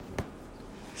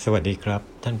สวัสดีครับ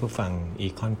ท่านผู้ฟัง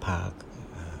Econ Park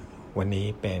วันนี้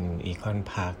เป็น Econ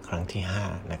Park ครั้งที่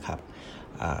5นะครับ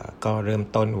ก็เริ่ม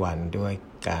ต้นวันด้วย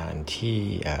การที่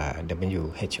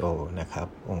WHO นะครับ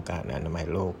องค์การอนามัย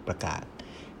โลกประกาศ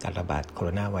การระบาดโคโร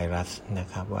นาไวรัสนะ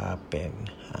ครับว่าเป็น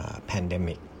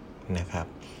pandemic นะครับ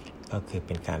ก็คือเ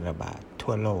ป็นการระบาด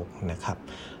ทั่วโลกนะครับ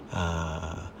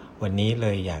วันนี้เล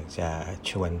ยอยากจะ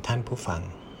ชวนท่านผู้ฟัง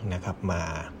นะครับมา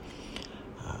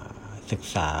ศึก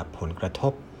ษาผลกระท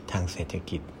บทางเศรษฐ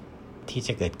กิจที่จ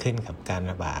ะเกิดขึ้นกับการ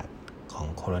ระบาดของ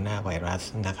โคโรนาไวรัส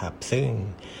นะครับซึ่ง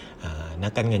นั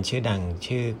กการเงินชื่อดัง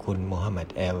ชื่อคุณโมฮัมหมัด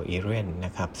เอล อีเรียนน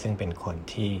ะครับซึ่งเป็นคน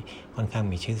ที่ค่อนข้าง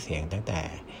มีชื่อเสียงตั้งแต่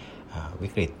วิ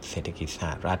กฤตเศรษฐกิจส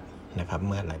หรัฐนะครับเ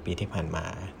มื่อหลายปีที่ผ่านมา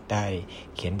ได้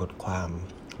เขียนบทความ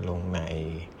ลงใน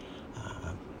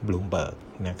บลูมเบิร์ก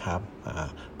นะครับ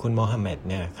คุณโมฮัมหมัด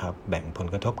เนี่ยครับแบ่งผล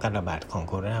กระทบการระบาดของ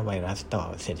โคโรนาไวรัสต่อ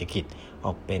เศรษฐกิจอ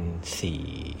อกเป็น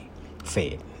4เฟ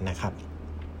สนะครับ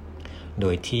โด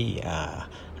ยที่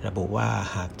ระบุว่า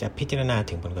หากจะพิจารณา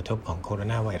ถึงผลกระทบของโคโร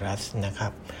นาไวรัสนะครั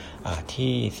บ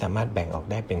ที่สามารถแบ่งออก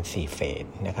ได้เป็น4เฟส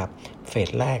นะครับเฟส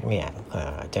แรกเนี่ย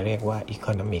จะเรียกว่า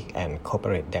economic and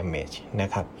corporate damage นะ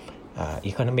ครับ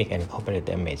economic and corporate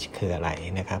damage คืออะไร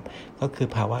นะครับก็คือ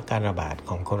ภาวะการระบาดข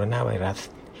องโคโรนาไวรัส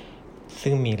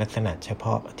ซึ่งมีลักษณะเฉพ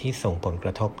าะที่ส่งผลก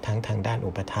ระทบทั้งทางด้าน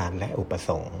อุปทานและอุปส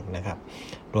งค์นะครับ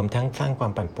รวมทั้งสร้างควา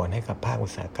มปั่นป่วนให้กับภาคอุ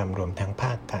ตสาหกรรมรวมทั้งภ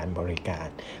าคการบริการ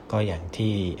ก็อย่าง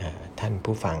ที่ท่าน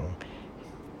ผู้ฟัง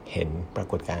เห็นปรา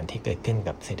กฏการณ์ที่เกิดขึ้น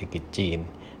กับเศรษฐกิจจีน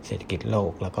เศรษฐกิจโล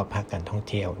กแล้วก็ภาคการท่อง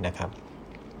เที่ยวนะครับ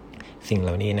สิ่งเห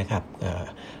ล่านี้นะครับ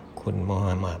คุณโม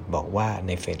ฮัมหมัดบอกว่าใ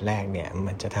นเฟสแรกเนี่ย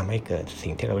มันจะทำให้เกิดสิ่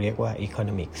งที่เราเรียกว่า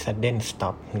economic sudden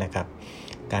stop นะครับ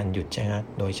การหยุดชะงัก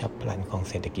โดยฉับพลันของ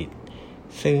เศรษฐกิจ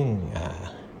ซึ่ง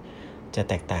จะ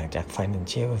แตกต่างจาก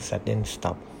financial sudden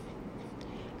stop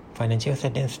financial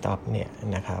sudden stop เนี่ย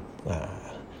นะครับ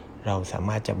เราสาม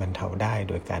ารถจะบรรเทาได้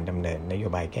โดยการดำเนินนโย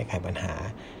บายแก้ไขปัญหา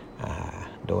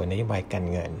โดยนโยบายการ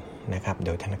เงินนะครับโด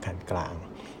ยธนาคารกลาง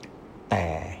แต่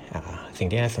สิ่ง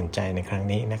ที่น่าสนใจในครั้ง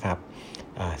นี้นะครับ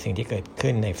สิ่งที่เกิด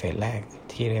ขึ้นในเฟสแรก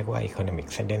ที่เรียกว่า economic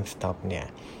sudden stop เนี่ย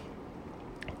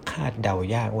คาดเดา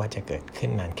ยากว่าจะเกิดขึ้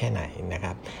นนานแค่ไหนนะค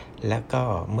รับแล้วก็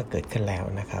เมื่อเกิดขึ้นแล้ว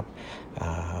นะครับ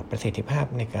ประสิทธิภาพ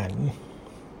ในการ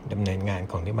ดำเนินงาน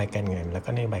ของนโยบายการเงินแล้วก็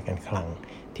นโยบายการคลัง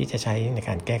ที่จะใช้ในก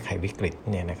ารแก้ไขวิกฤต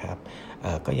เนี่ยนะครับ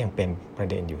ก็ยังเป็นประ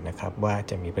เด็นอยู่นะครับว่า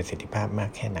จะมีประสิทธิภาพมา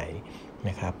กแค่ไหนน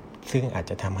ะครับซึ่งอาจ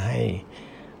จะทำให้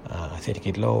เศรษฐ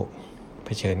กิจโลกเผ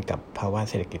ชิญกับภาวะ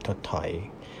เศรษฐกิจถดถอย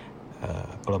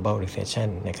global recession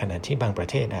ในขณะที่บางประ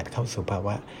เทศอาจเข้าสู่ภาว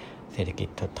ะเศรษฐกิจ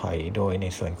ถดถอยโดยใน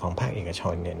ส่วนของภาคเอกช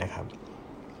นเนี่ยนะครับ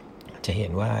จะเห็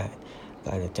นว่า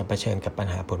จะเผชิญกับปัญ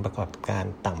หาผลประกอบการ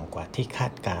ต่ำกว่าที่คา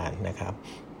ดการณ์นะครับ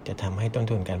จะทำให้ต้น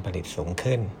ทุนการผลิตสูง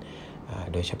ขึ้น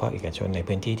โดยเฉพาะเอกชนใน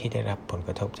พื้นที่ที่ได้รับผลก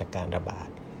ระทบจากการระบาด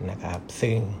นะครับ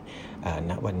ซึ่ง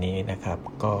ณวันนี้นะครับ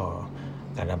ก็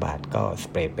การระบาดก็ส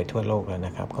เปรดไปทั่วโลกแล้วน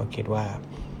ะครับเขาคิดว่า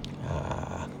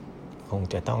คง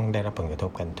จะต้องได้รับผลกระท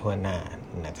บกันทั่วหน้า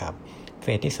นะครับเฟ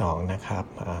สที่2นะครับ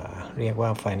เรียกว่า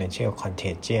financial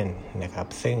contagion นะครับ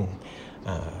ซึ่ง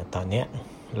ตอนนี้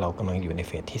เรากำลังอยู่ในเ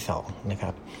ฟสที่2นะค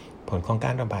รับผลของก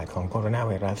ารระบาดของโคโรนาไ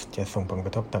วรัสจะส่งผลก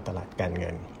ระทบต่อตลาดการเงิ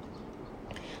น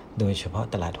โดยเฉพาะ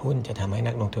ตลาดหุ้นจะทำให้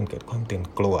นักลงทุนเกิดความตื่น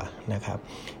กลัวนะครับ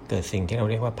เกิดสิ่งที่เรา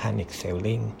เรียกว่า panic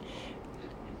selling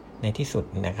ในที่สุด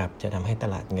นะครับจะทำให้ต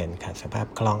ลาดเงินขาดสภาพ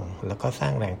คล่องแล้วก็สร้า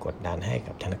งแรงกดดันให้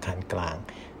กับธนาคารกลาง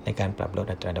ในการปรับลด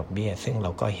อัตราดอกเบี้ยซึ่งเร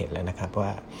าก็เห็นแล้วนะครับว่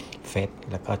าเฟด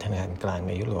แล้วก็ธนาคารกลางใ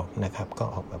นยุโรปนะครับก็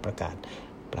ออกมาประกาศ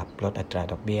ปรับลดอัตรา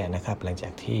ดอกเบี้ยนะครับหลังจา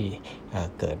กที่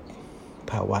เกิด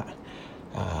ภาวะ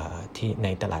ที่ใน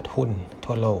ตลาดหุ้น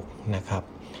ทั่วโลกนะครับ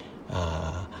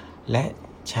และ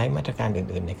ใช้มาตรการ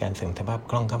อื่นๆในการเสริมสภาพ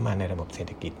คล่องเข้ามาในระบบเศรษ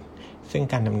ฐกิจซึ่ง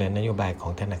การดำเนินนโยบายขอ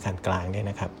งธนาคารกลางเนี่ย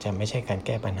นะครับจะไม่ใช่การแ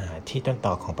ก้ปัญหาที่ต้นต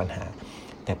อของปัญหา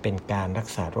แต่เป็นการรัก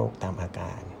ษาโรคตามอาก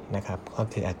ารนะครับก็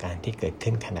คืออาการที่เกิด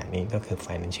ขึ้นขณะนี้ก็คือ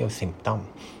financial symptom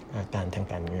อาการทาง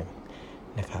การเงิน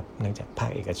นะครับเนื่องจากภา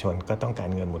คเอกชนก็ต้องการ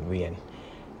เงินหมุนเวียน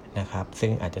นะครับซึ่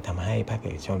งอาจจะทำให้ภาคเอ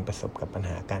กชนประสบกับปัญ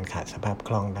หาการขาดสภาพค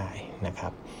ล่องได้นะครั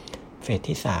บเฟส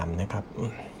ที่3นะครับ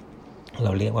เร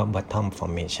าเรียกว่า bottom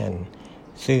formation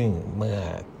ซึ่งเมื่อ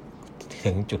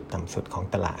ถึงจุดต่ำสุดของ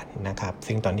ตลาดนะครับ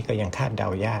ซึ่งตอนนี้ก็ยังคาดเดา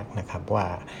ยากนะครับว่า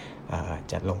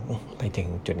จะลงไปถึง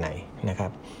จุดไหนนะครั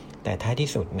บแต่ท้ายที่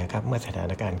สุดนะครับเมื่อสถา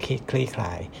นการณ์คลี่คล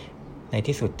ายใน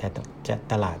ที่สุด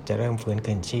ตลาดจะเริ่มฟื้น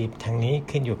คืนชีพทั้งนี้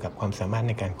ขึ้นอยู่กับความสามารถ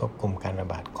ในการควบคุมการระ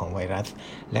บาดของไวรัส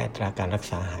และอัตราการรัก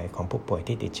ษาหายของผู้ป่วย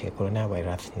ที่ติดเชื้อโคโรนาไว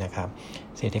รัสนะครับ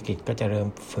เศรษฐกิจก็จะเริ่ม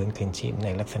ฟื้นคืนชีพใน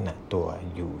ลักษณะตัว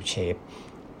U shape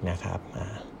นะครับ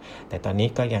แต่ตอนนี้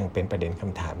ก็ยังเป็นประเด็นค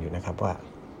ำถามอยู่นะครับว่า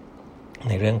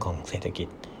ในเรื่องของเศรษฐกิจ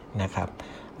นะครับ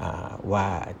ว่า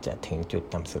จะถึงจุด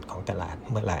ต่ำสุดของตลาด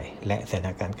เมื่อไหร่และสถาน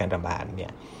การณ์การระบาดเนี่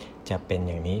ยจะเป็น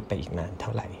อย่างนี้ไปอีกนานเท่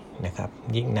าไหร่นะครับ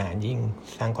ยิ่งนานยิ่ง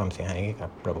สร้างความเสียหายให้กั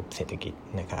บระบบเศรษฐกิจ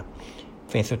นะครับ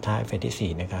เฟสสุดท้ายเฟส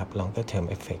ที่4นะครับ longer term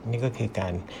effect นี่ก็คือกา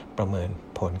รประเมิน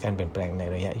ผลการเปลี่ยนแปลงใน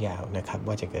ระยะยาวนะครับ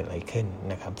ว่าจะเกิดอะไรขึ้น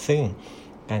นะครับซึ่ง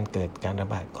การเกิดการระ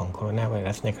บาดของโคโรนาไว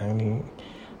รัสในครั้งนี้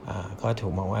ก็ถู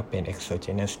กมองว่าเป็น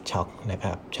exogenous shock นะค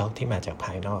รับช็อคที่มาจากภ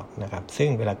ายนอกนะครับซึ่ง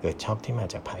เวลาเกิดช็อคที่มา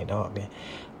จากภายนอกเนี่ย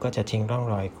ก็จะทิ้งร่อง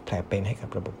รอยแผลเป็นให้กับ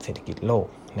ระบบเศรษฐกิจโลก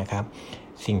นะครับ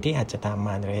สิ่งที่อาจจะตามม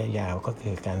าในระยะยาวก็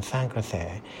คือการสร้างกระแส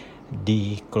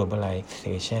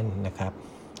deglobalization นะครับ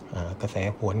กระแส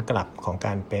หวนกลับของก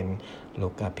ารเป็นโล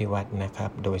กาภิวัตน์นะครั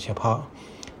บโดยเฉพาะ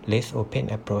less open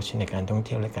approach ในการท่องเ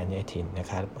ที่ยวและการย้ายถิ่นนะ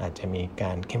ครับอาจจะมีก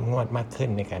ารเข้มงวดมากขึ้น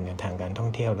ในการเดินทางการท่อ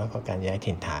งเที่ยวแล้วก็การย้าย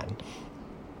ถิ่นฐาน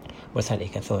บริษัทเอ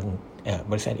ก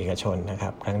ชนนะครั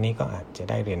บครั้งนี้ก็อาจจะ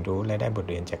ได้เรียนรู้และได้บท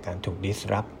เรียนจากการถูก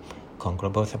disrupt ของ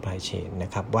global supply chain น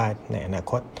ะครับว่าในอนา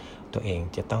คตตัวเอง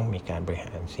จะต้องมีการบริห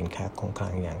ารสินค้าคงคลั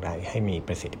งอย่างไรให้มีป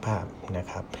ระสิทธิภาพนะ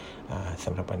ครับส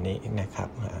ำหรับวันนี้นะครับ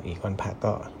Econ Park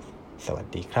ก็สวัส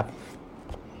ดีครับ